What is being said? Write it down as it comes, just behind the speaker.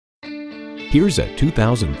Here's a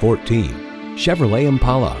 2014 Chevrolet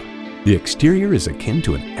Impala. The exterior is akin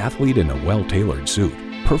to an athlete in a well-tailored suit.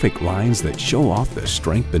 Perfect lines that show off the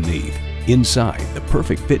strength beneath. Inside, the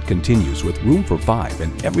perfect fit continues with room for 5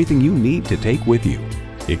 and everything you need to take with you.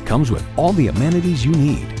 It comes with all the amenities you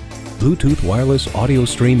need. Bluetooth wireless audio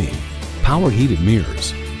streaming, power heated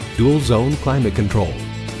mirrors, dual zone climate control,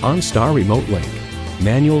 OnStar remote link,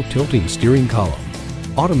 manual tilting steering column,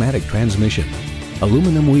 automatic transmission,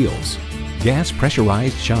 aluminum wheels, gas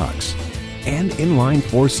pressurized shocks, and inline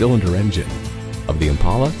 4-cylinder engine. Of the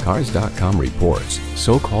Impala, Cars.com reports,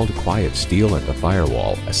 so-called quiet steel at the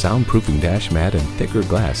firewall, a soundproofing dash mat, and thicker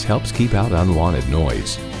glass helps keep out unwanted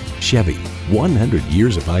noise. Chevy, 100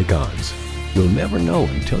 years of icons. You'll never know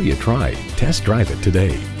until you try. Test drive it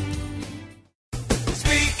today.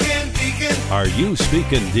 Are you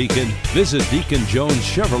speaking Deacon? Visit Deacon Jones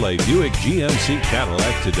Chevrolet Buick GMC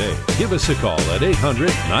Cadillac today. Give us a call at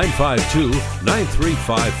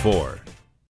 800-952-9354.